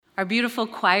Our beautiful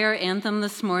choir anthem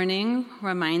this morning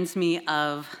reminds me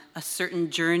of a certain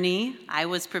journey I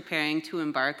was preparing to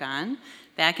embark on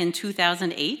back in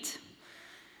 2008.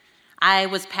 I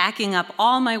was packing up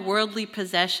all my worldly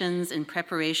possessions in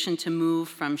preparation to move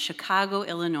from Chicago,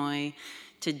 Illinois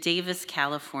to Davis,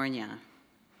 California.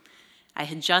 I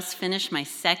had just finished my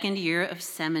second year of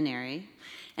seminary,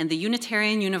 and the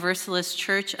Unitarian Universalist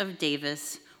Church of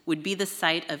Davis would be the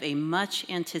site of a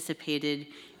much-anticipated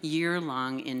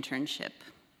year-long internship.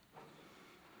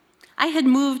 I had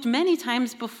moved many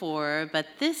times before, but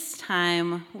this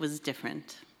time was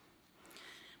different.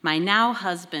 My now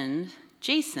husband,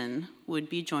 Jason, would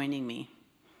be joining me.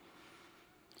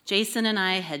 Jason and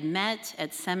I had met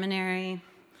at seminary.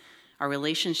 Our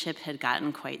relationship had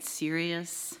gotten quite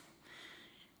serious.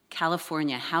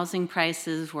 California housing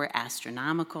prices were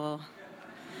astronomical.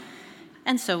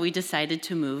 And so we decided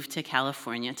to move to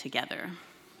California together.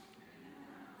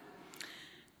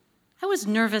 I was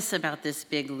nervous about this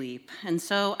big leap, and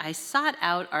so I sought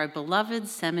out our beloved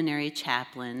seminary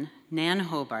chaplain, Nan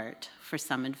Hobart, for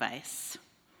some advice.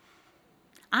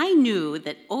 I knew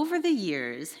that over the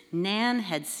years, Nan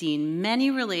had seen many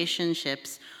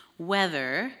relationships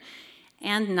weather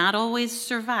and not always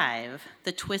survive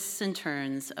the twists and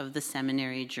turns of the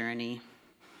seminary journey.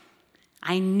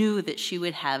 I knew that she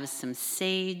would have some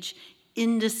sage,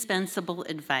 indispensable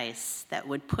advice that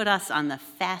would put us on the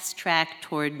fast track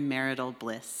toward marital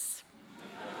bliss.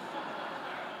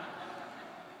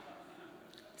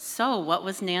 So, what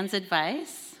was Nan's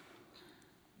advice?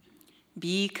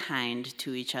 Be kind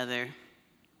to each other.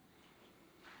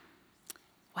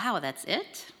 Wow, that's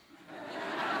it?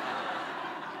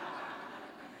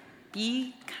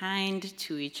 Be kind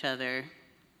to each other.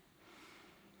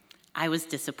 I was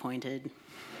disappointed.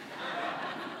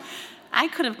 I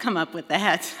could have come up with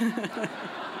that.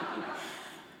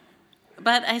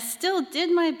 But I still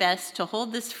did my best to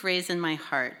hold this phrase in my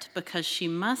heart because she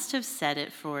must have said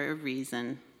it for a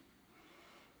reason.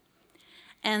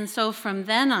 And so from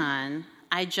then on,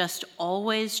 I just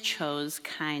always chose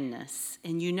kindness.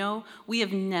 And you know, we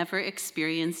have never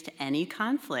experienced any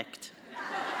conflict.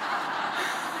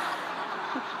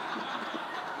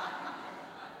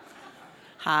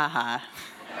 Ha ha.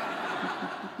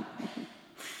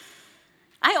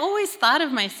 I always thought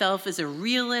of myself as a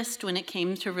realist when it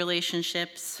came to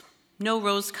relationships. No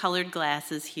rose-colored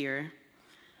glasses here.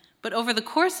 But over the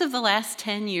course of the last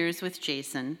 10 years with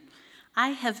Jason, I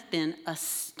have been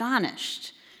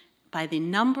astonished by the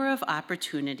number of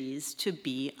opportunities to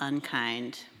be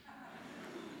unkind.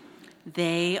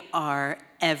 They are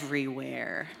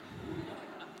everywhere,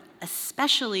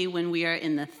 especially when we are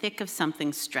in the thick of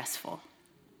something stressful.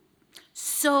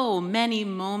 So many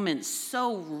moments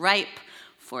so ripe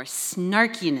for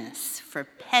snarkiness, for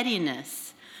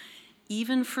pettiness,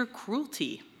 even for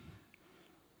cruelty.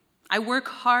 I work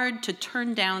hard to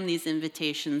turn down these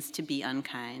invitations to be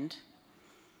unkind,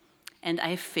 and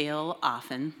I fail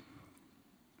often.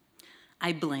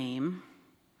 I blame.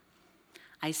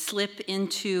 I slip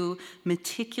into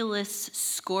meticulous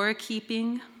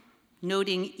scorekeeping,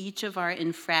 noting each of our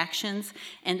infractions,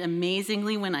 and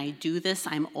amazingly, when I do this,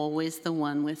 I'm always the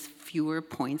one with fewer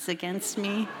points against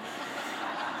me.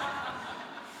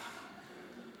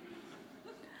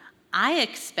 I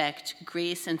expect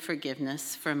grace and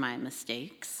forgiveness for my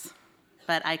mistakes,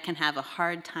 but I can have a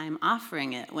hard time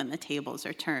offering it when the tables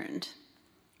are turned.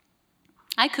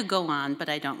 I could go on, but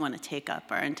I don't want to take up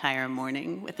our entire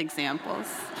morning with examples.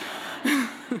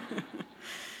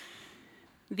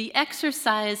 The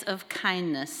exercise of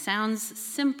kindness sounds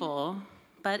simple,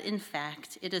 but in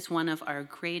fact, it is one of our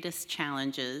greatest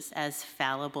challenges as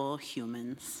fallible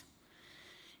humans.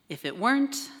 If it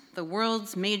weren't, the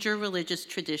world's major religious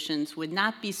traditions would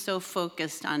not be so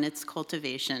focused on its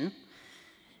cultivation,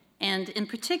 and in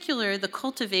particular, the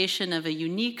cultivation of a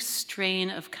unique strain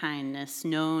of kindness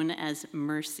known as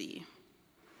mercy.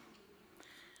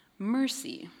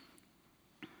 Mercy.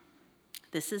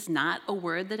 This is not a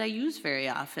word that I use very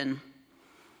often.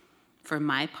 For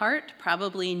my part,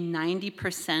 probably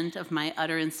 90% of my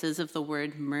utterances of the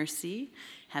word mercy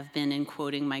have been in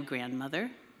quoting my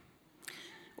grandmother,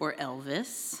 or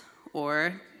Elvis,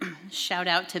 or shout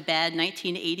out to bad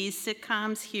 1980s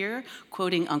sitcoms here,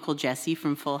 quoting Uncle Jesse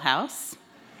from Full House.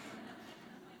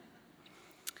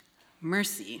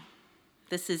 Mercy.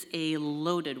 This is a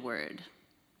loaded word.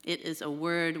 It is a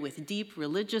word with deep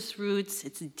religious roots.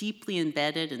 It's deeply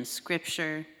embedded in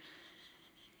Scripture.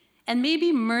 And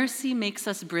maybe mercy makes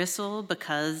us bristle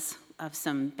because of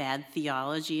some bad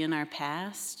theology in our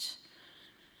past.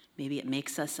 Maybe it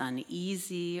makes us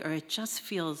uneasy, or it just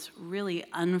feels really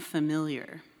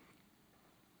unfamiliar.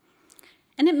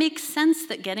 And it makes sense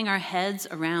that getting our heads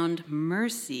around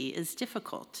mercy is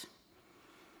difficult.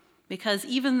 Because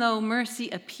even though mercy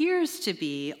appears to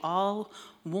be all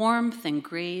warmth and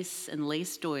grace and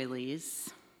lace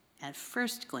doilies at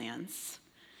first glance,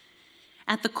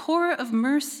 at the core of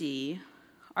mercy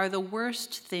are the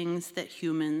worst things that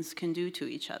humans can do to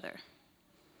each other.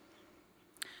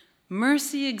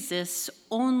 Mercy exists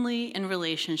only in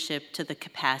relationship to the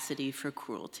capacity for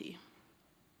cruelty.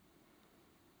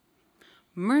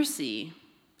 Mercy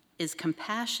is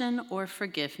compassion or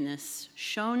forgiveness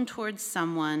shown towards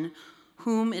someone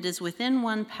whom it is within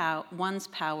one's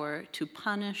power to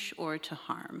punish or to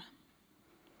harm.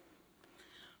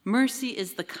 Mercy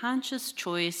is the conscious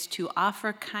choice to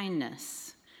offer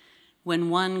kindness when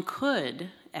one could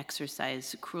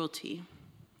exercise cruelty.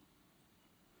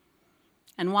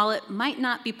 And while it might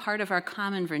not be part of our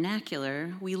common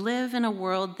vernacular, we live in a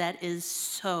world that is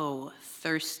so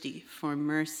thirsty for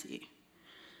mercy.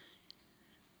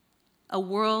 A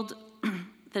world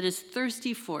that is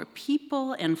thirsty for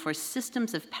people and for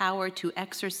systems of power to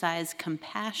exercise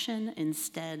compassion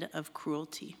instead of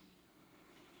cruelty.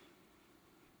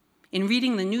 In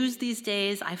reading the news these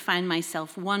days, I find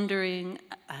myself wondering,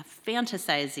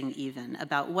 fantasizing even,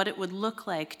 about what it would look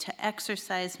like to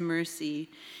exercise mercy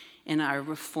in our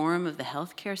reform of the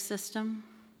healthcare system,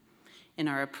 in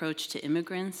our approach to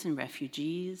immigrants and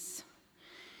refugees,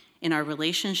 in our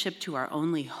relationship to our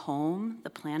only home, the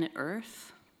planet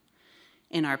Earth,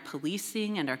 in our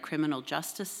policing and our criminal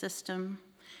justice system.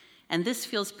 And this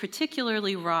feels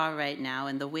particularly raw right now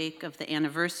in the wake of the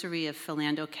anniversary of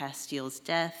Philando Castile's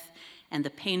death and the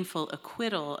painful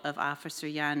acquittal of Officer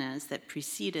Yanez that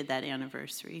preceded that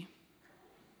anniversary.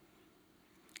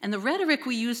 And the rhetoric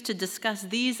we use to discuss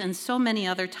these and so many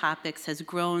other topics has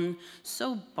grown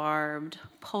so barbed,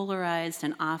 polarized,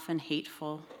 and often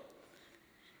hateful.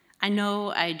 I know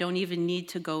I don't even need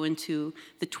to go into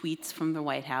the tweets from the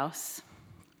White House.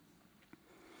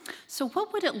 So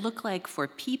what would it look like for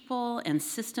people and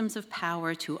systems of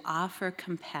power to offer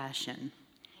compassion,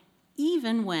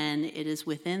 even when it is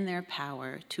within their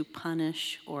power to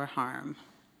punish or harm?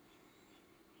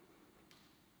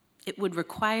 It would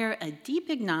require a deep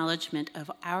acknowledgement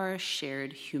of our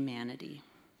shared humanity,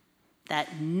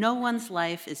 that no one's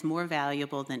life is more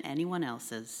valuable than anyone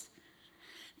else's,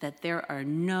 that there are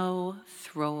no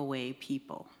throwaway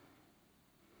people.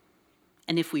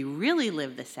 And if we really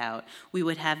live this out, we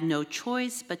would have no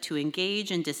choice but to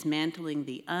engage in dismantling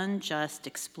the unjust,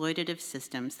 exploitative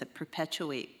systems that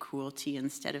perpetuate cruelty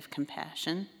instead of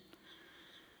compassion,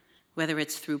 whether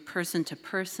it's through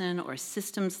person-to-person or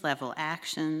systems-level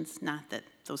actions, not that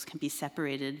those can be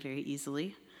separated very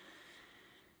easily.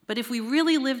 But if we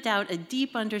really lived out a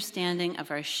deep understanding of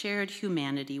our shared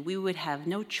humanity, we would have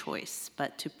no choice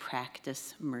but to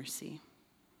practice mercy.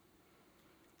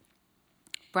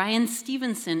 Bryan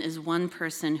Stevenson is one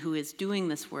person who is doing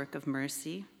this work of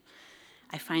mercy.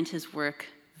 I find his work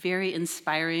very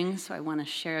inspiring, so I want to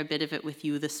share a bit of it with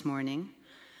you this morning.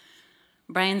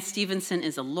 Bryan Stevenson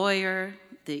is a lawyer,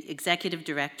 the executive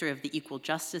director of the Equal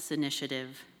Justice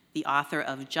Initiative, the author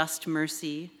of Just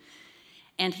Mercy,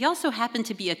 and he also happened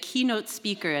to be a keynote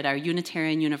speaker at our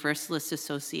Unitarian Universalist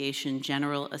Association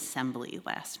General Assembly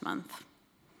last month.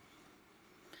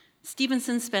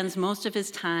 Stevenson spends most of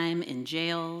his time in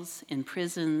jails, in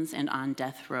prisons, and on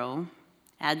death row,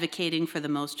 advocating for the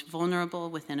most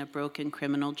vulnerable within a broken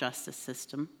criminal justice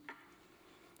system,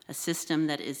 a system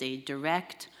that is a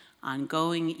direct,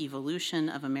 ongoing evolution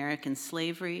of American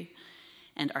slavery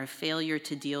and our failure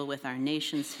to deal with our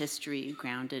nation's history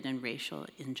grounded in racial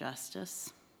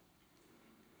injustice.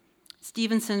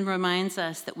 Stevenson reminds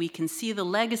us that we can see the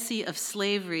legacy of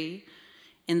slavery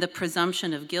in the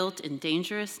presumption of guilt and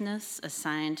dangerousness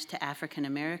assigned to African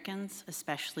Americans,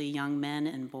 especially young men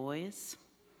and boys,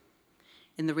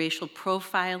 in the racial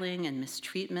profiling and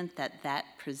mistreatment that that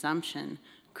presumption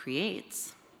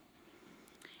creates,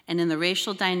 and in the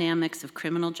racial dynamics of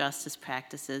criminal justice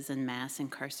practices and mass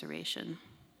incarceration.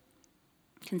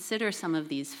 Consider some of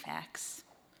these facts.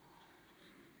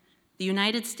 The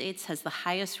United States has the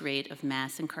highest rate of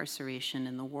mass incarceration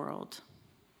in the world.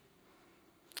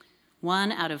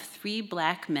 1 out of 3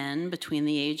 Black men between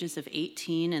the ages of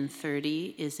 18 and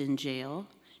 30 is in jail,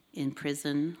 in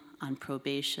prison, on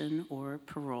probation, or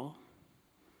parole.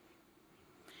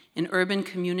 In urban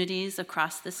communities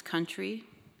across this country,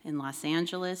 in Los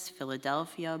Angeles,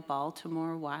 Philadelphia,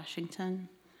 Baltimore, Washington,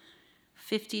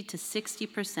 50 to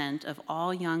 60% of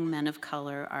all young men of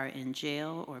color are in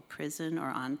jail or prison or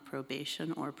on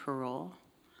probation or parole.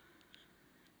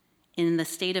 In the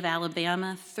state of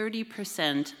Alabama,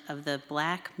 30% of the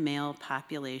black male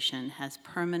population has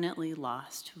permanently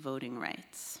lost voting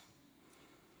rights.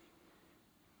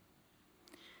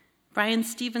 Bryan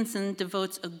Stevenson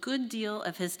devotes a good deal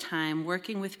of his time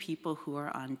working with people who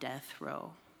are on death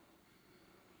row.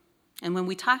 And when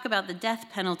we talk about the death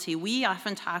penalty, we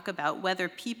often talk about whether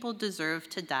people deserve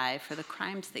to die for the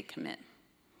crimes they commit.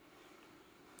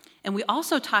 And we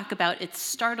also talk about its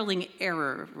startling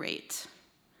error rate.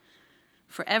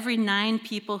 For every 9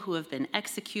 people who have been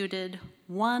executed,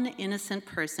 1 innocent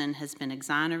person has been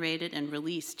exonerated and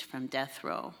released from death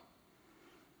row.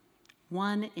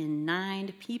 1 in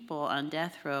 9 people on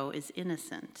death row is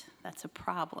innocent. That's a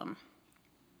problem.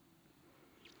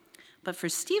 But for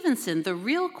Stevenson, the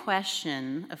real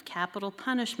question of capital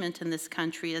punishment in this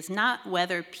country is not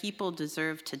whether people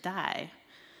deserve to die,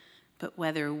 but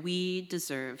whether we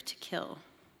deserve to kill.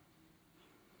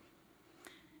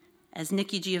 As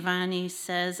Nikki Giovanni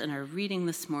says in our reading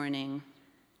this morning,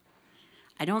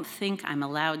 I don't think I'm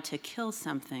allowed to kill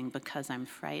something because I'm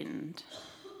frightened.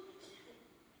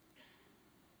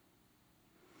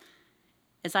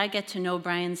 As I get to know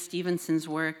Bryan Stevenson's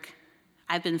work,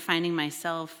 I've been finding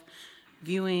myself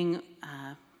viewing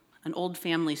an old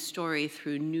family story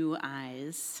through new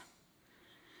eyes.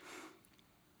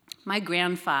 My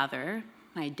grandfather,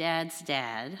 my dad's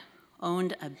dad,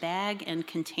 owned a bag and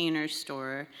container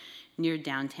store near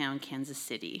downtown Kansas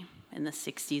City in the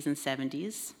 60s and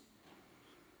 70s.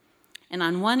 And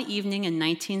on one evening in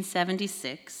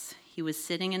 1976, he was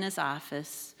sitting in his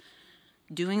office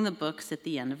doing the books at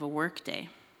the end of a workday.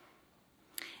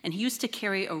 And he used to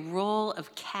carry a roll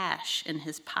of cash in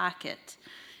his pocket,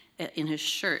 in his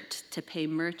shirt, to pay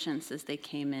merchants as they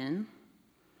came in.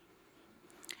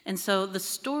 And so the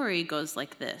story goes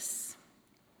like this.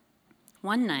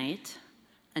 One night,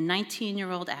 a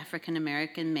 19-year-old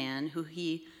African-American man who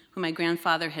my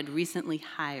grandfather had recently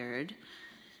hired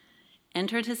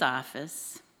entered his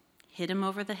office, hit him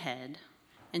over the head,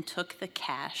 and took the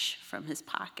cash from his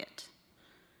pocket.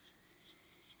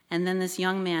 And then this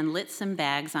young man lit some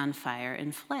bags on fire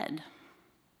and fled.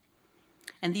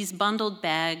 And these bundled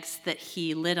bags that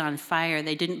he lit on fire,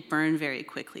 they didn't burn very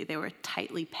quickly. They were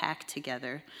tightly packed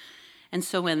together. And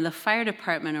so when the fire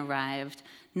department arrived,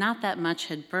 not that much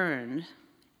had burned,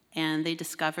 and they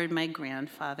discovered my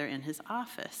grandfather in his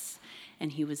office,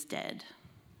 and he was dead.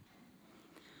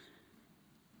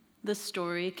 The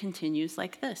story continues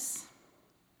like this.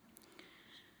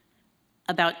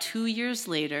 About 2 years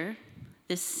later,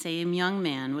 this same young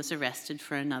man was arrested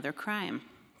for another crime.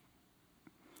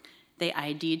 They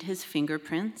ID'd his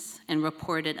fingerprints and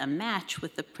reported a match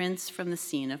with the prints from the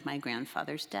scene of my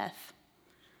grandfather's death.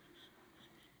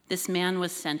 This man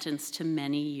was sentenced to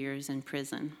many years in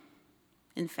prison.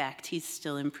 In fact, he's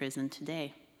still in prison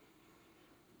today.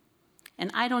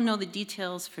 And I don't know the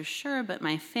details for sure, but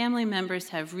my family members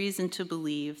have reason to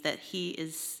believe that he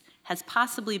has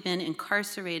possibly been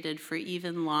incarcerated for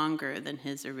even longer than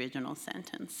his original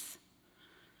sentence.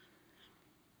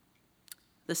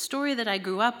 The story that I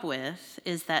grew up with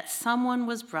is that someone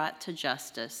was brought to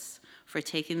justice for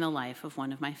taking the life of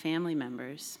one of my family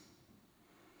members.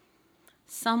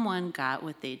 Someone got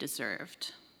what they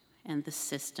deserved, and the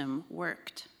system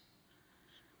worked.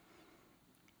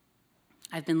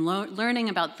 I've been learning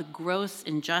about the gross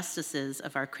injustices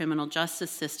of our criminal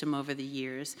justice system over the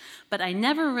years, but I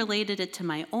never related it to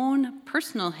my own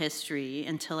personal history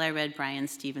until I read Bryan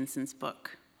Stevenson's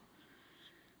book,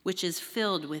 which is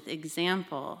filled with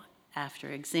example after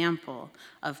example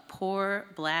of poor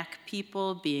Black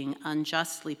people being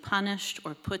unjustly punished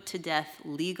or put to death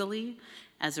legally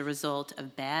as a result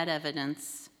of bad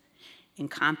evidence,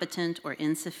 incompetent or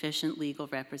insufficient legal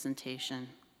representation,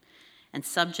 and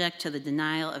subject to the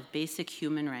denial of basic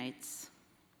human rights.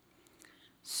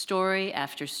 Story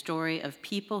after story of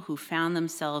people who found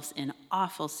themselves in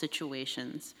awful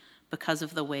situations because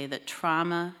of the way that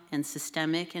trauma and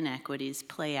systemic inequities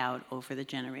play out over the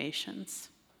generations.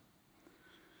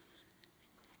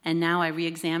 And now I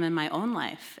re-examine my own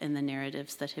life and the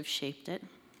narratives that have shaped it.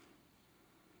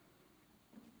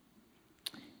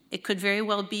 It could very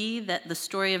well be that the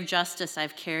story of justice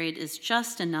I've carried is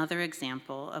just another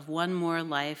example of one more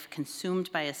life consumed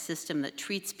by a system that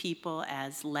treats people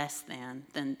as less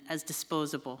than as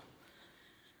disposable.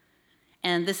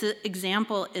 And this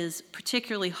example is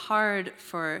particularly hard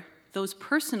for those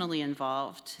personally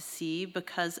involved to see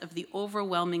because of the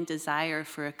overwhelming desire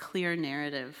for a clear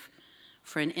narrative,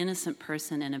 for an innocent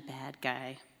person and a bad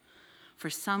guy, for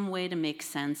some way to make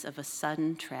sense of a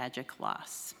sudden tragic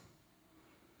loss.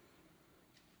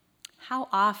 How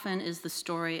often is the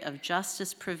story of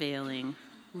justice prevailing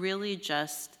really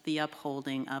just the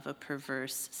upholding of a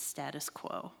perverse status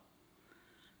quo.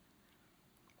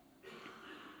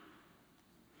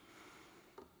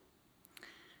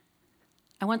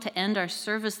 I want to end our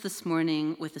service this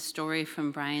morning with a story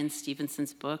from Bryan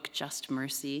Stevenson's book, Just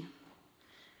Mercy.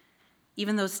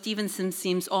 Even though Stevenson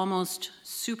seems almost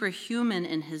superhuman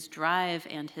in his drive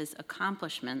and his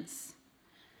accomplishments,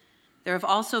 there have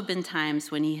also been times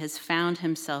when he has found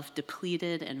himself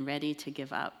depleted and ready to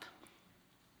give up.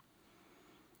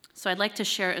 So I'd like to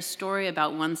share a story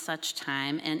about one such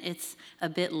time, and it's a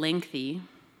bit lengthy,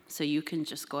 so you can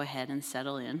just go ahead and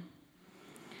settle in.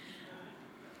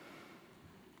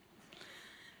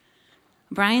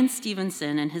 Bryan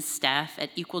Stevenson and his staff at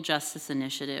Equal Justice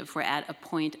Initiative were at a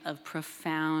point of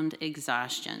profound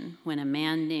exhaustion when a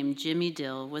man named Jimmy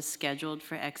Dill was scheduled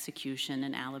for execution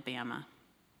in Alabama.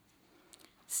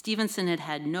 Stevenson had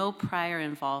had no prior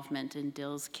involvement in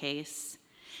Dill's case,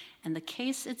 and the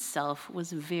case itself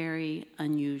was very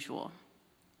unusual.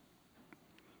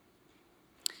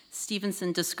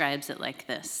 Stevenson describes it like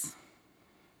this.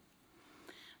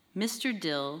 Mr.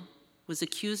 Dill was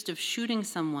accused of shooting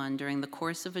someone during the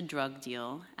course of a drug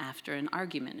deal after an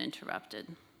argument interrupted.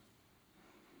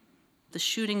 The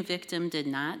shooting victim did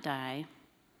not die.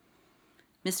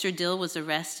 Mr. Dill was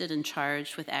arrested and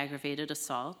charged with aggravated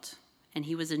assault, and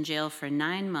he was in jail for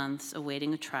 9 months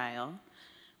awaiting a trial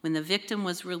when the victim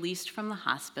was released from the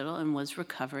hospital and was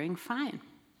recovering fine.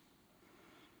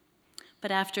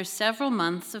 But after several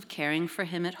months of caring for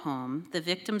him at home, the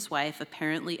victim's wife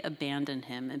apparently abandoned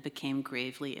him and became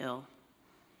gravely ill.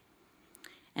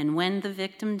 And when the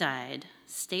victim died,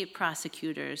 state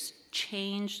prosecutors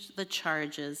changed the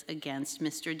charges against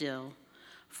Mr. Dill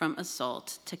from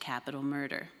assault to capital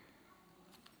murder.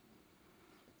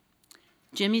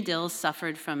 Jimmy Dill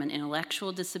suffered from an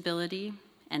intellectual disability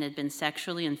and had been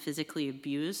sexually and physically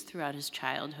abused throughout his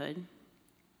childhood.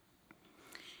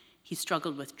 He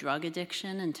struggled with drug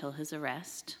addiction until his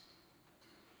arrest.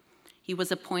 He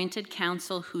was appointed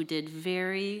counsel who did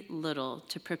very little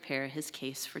to prepare his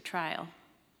case for trial.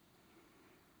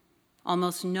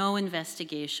 Almost no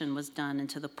investigation was done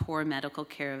into the poor medical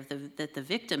care that the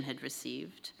victim had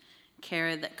received,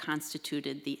 care that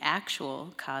constituted the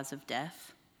actual cause of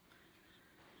death.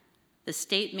 The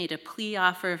state made a plea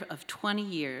offer of 20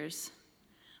 years,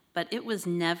 but it was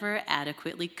never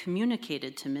adequately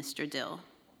communicated to Mr. Dill.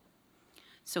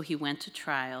 So he went to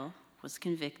trial, was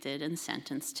convicted, and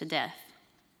sentenced to death.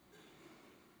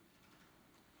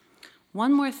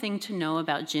 One more thing to know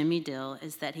about Jimmy Dill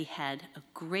is that he had a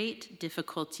great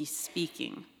difficulty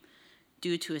speaking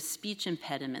due to a speech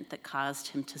impediment that caused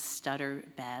him to stutter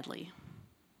badly.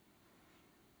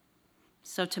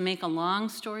 So to make a long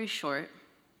story short,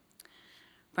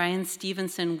 Bryan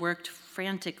Stevenson worked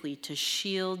frantically to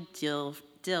shield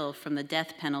Dill from the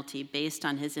death penalty based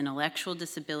on his intellectual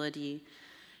disability.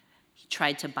 He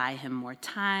tried to buy him more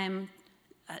time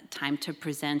to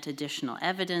present additional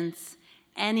evidence,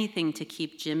 anything to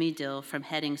keep Jimmy Dill from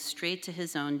heading straight to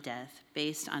his own death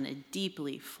based on a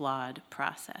deeply flawed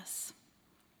process.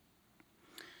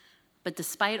 But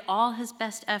despite all his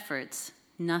best efforts,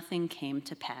 nothing came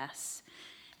to pass,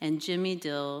 and Jimmy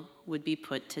Dill would be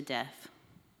put to death.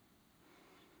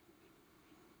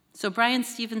 So Bryan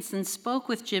Stevenson spoke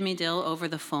with Jimmy Dill over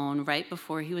the phone right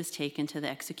before he was taken to the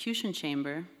execution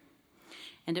chamber,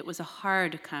 and it was a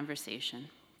hard conversation.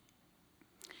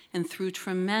 And through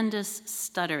tremendous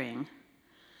stuttering,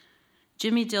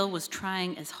 Jimmy Dill was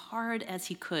trying as hard as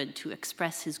he could to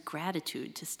express his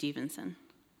gratitude to Stevenson.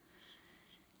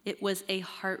 It was a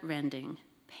heart-rending,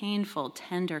 painful,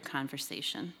 tender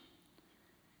conversation.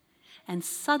 And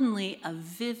suddenly, a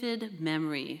vivid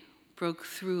memory broke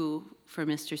through for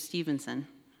Mr. Stevenson.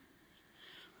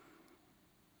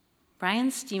 Bryan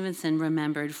Stevenson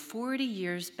remembered 40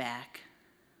 years back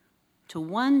to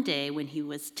one day when he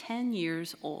was 10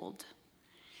 years old,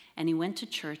 and he went to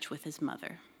church with his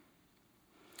mother.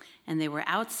 And they were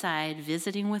outside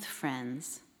visiting with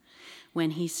friends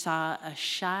when he saw a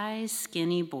shy,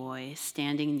 skinny boy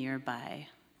standing nearby,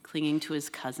 clinging to his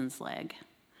cousin's leg.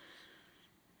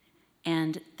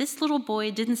 And this little boy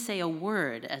didn't say a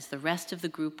word as the rest of the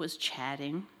group was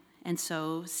chatting, and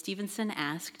so Stevenson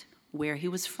asked where he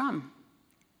was from.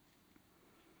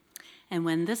 And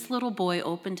when this little boy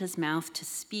opened his mouth to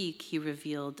speak, he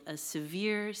revealed a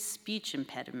severe speech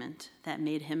impediment that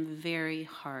made him very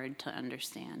hard to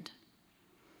understand.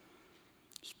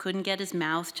 He couldn't get his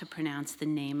mouth to pronounce the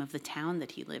name of the town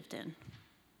that he lived in.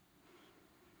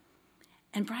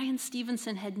 And Bryan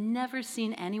Stevenson had never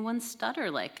seen anyone stutter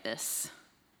like this.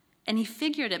 And he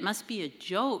figured it must be a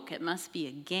joke, it must be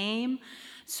a game,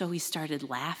 so he started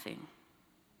laughing.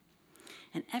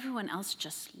 And everyone else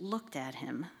just looked at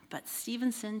him, but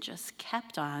Stevenson just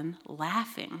kept on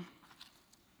laughing.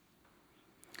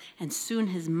 And soon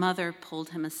his mother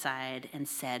pulled him aside and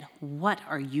said, "What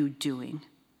are you doing?"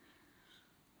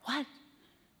 "What?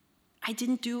 I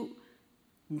didn't do..."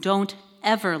 "Don't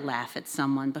ever laugh at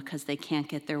someone because they can't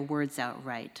get their words out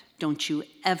right. Don't you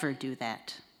ever do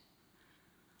that."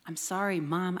 "I'm sorry,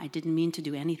 Mom, I didn't mean to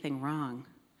do anything wrong."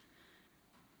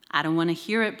 "I don't want to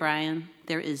hear it, Brian.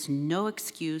 There is no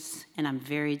excuse, and I'm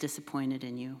very disappointed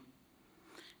in you.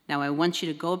 Now I want you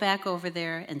to go back over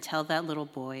there and tell that little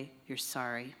boy you're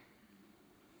sorry."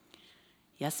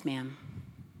 "Yes, ma'am."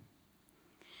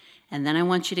 "And then I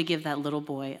want you to give that little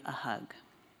boy a hug."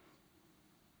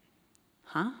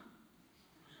 "Huh?"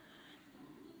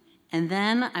 "And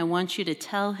then I want you to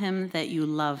tell him that you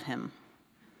love him."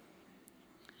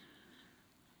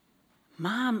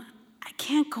 "Mom, I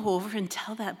can't go over and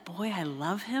tell that boy I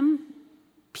love him.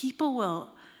 People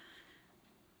will..."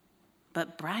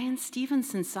 But Brian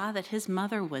Stevenson saw that his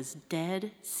mother was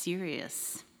dead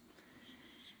serious.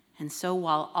 And so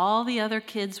while all the other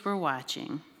kids were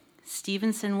watching,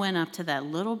 Stevenson went up to that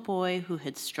little boy who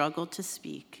had struggled to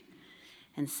speak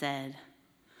and said,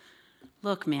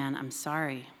 "Look, man, I'm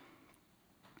sorry."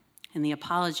 And the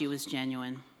apology was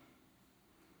genuine.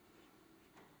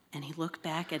 And he looked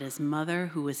back at his mother,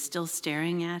 who was still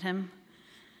staring at him.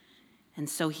 And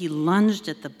so he lunged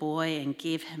at the boy and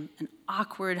gave him an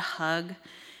awkward hug.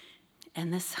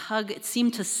 And this hug, it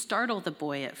seemed to startle the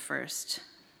boy at first.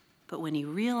 But when he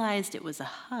realized it was a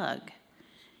hug,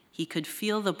 he could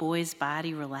feel the boy's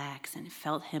body relax and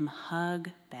felt him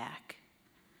hug back.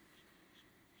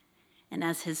 And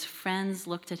as his friends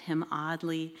looked at him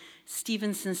oddly,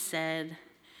 Stevenson said,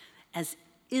 as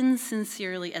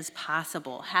insincerely as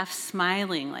possible, half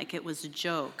smiling like it was a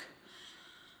joke,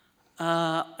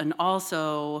 "And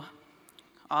also,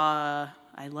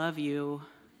 I love you."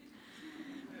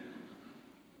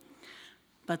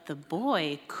 But the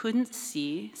boy couldn't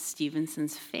see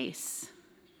Stevenson's face,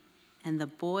 and the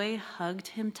boy hugged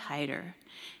him tighter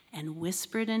and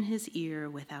whispered in his ear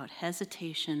without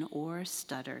hesitation or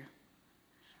stutter,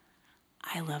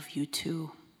 "I love you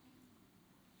too."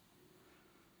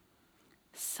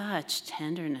 Such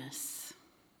tenderness.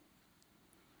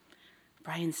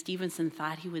 Brian Stevenson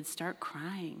thought he would start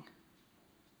crying.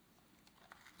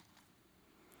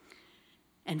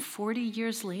 And 40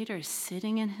 years later,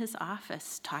 sitting in his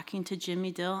office, talking to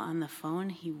Jimmy Dill on the phone,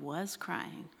 he was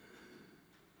crying.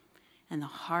 And the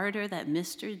harder that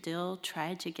Mr. Dill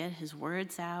tried to get his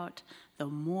words out, the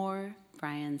more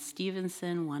Brian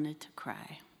Stevenson wanted to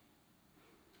cry.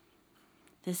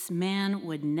 This man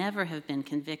would never have been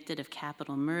convicted of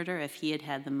capital murder if he had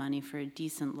had the money for a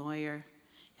decent lawyer,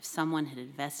 if someone had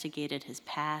investigated his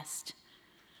past.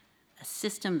 A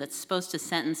system that's supposed to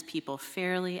sentence people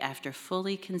fairly after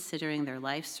fully considering their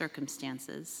life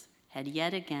circumstances had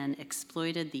yet again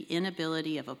exploited the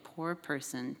inability of a poor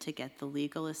person to get the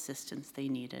legal assistance they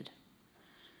needed.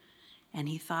 And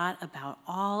he thought about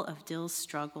all of Dill's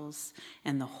struggles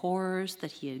and the horrors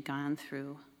that he had gone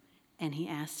through. And he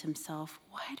asked himself,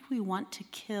 why do we want to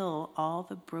kill all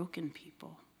the broken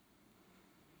people?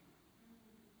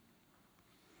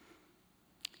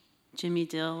 Jimmy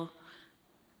Dill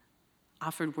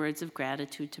offered words of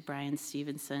gratitude to Brian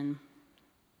Stevenson.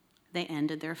 They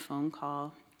ended their phone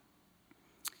call,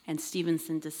 and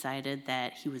Stevenson decided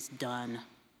that he was done.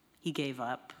 He gave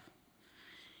up.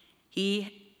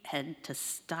 He had to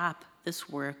stop this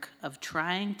work of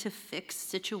trying to fix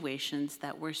situations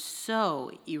that were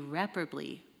so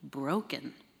irreparably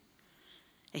broken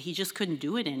that he just couldn't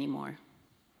do it anymore.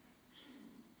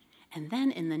 And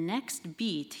then in the next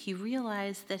beat, he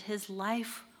realized that his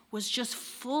life was just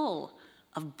full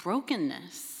of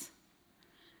brokenness.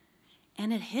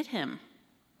 And it hit him.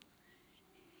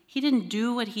 He didn't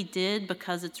do what he did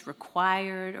because it's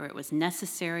required or it was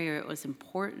necessary or it was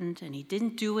important, and he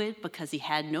didn't do it because he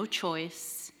had no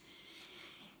choice.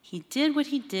 He did what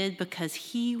he did because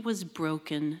he was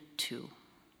broken too.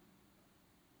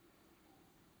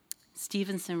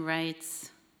 Stevenson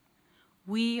writes,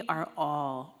 "We are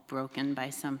all broken by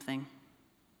something.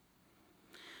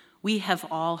 We have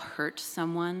all hurt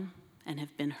someone and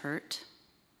have been hurt.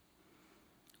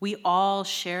 We all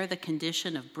share the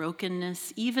condition of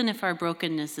brokenness, even if our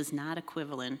brokenness is not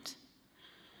equivalent.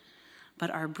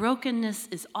 But our brokenness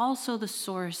is also the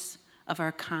source of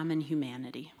our common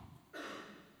humanity.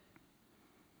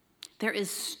 There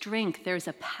is strength, there's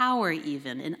a power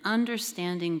even in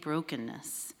understanding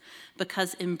brokenness,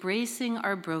 because embracing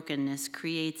our brokenness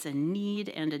creates a need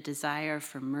and a desire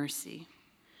for mercy,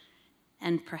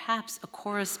 and perhaps a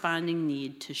corresponding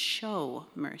need to show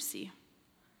mercy.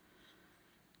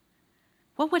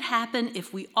 What would happen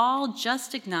if we all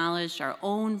just acknowledged our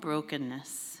own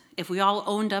brokenness? If we all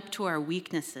owned up to our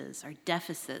weaknesses, our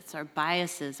deficits, our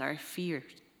biases, our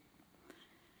fears?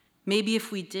 Maybe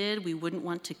if we did, we wouldn't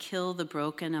want to kill the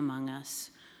broken among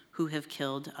us who have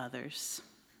killed others.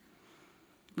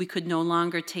 We could no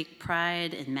longer take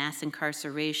pride in mass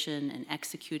incarceration and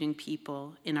executing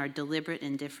people in our deliberate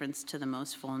indifference to the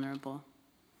most vulnerable.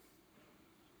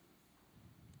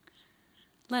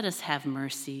 Let us have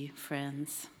mercy,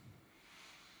 friends.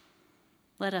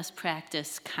 Let us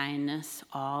practice kindness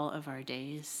all of our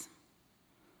days,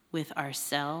 with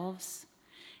ourselves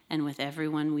and with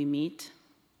everyone we meet,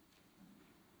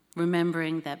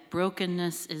 remembering that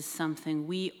brokenness is something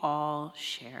we all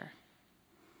share.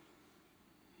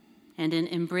 And in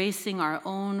embracing our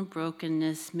own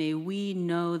brokenness, may we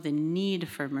know the need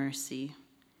for mercy,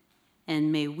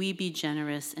 and may we be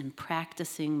generous in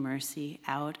practicing mercy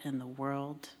out in the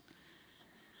world,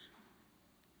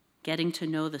 getting to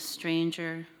know the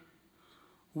stranger,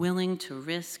 willing to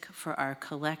risk for our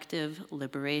collective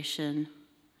liberation,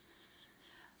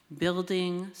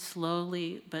 building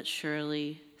slowly but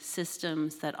surely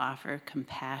systems that offer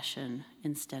compassion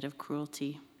instead of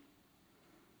cruelty.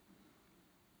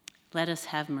 Let us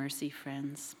have mercy,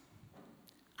 friends.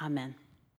 Amen.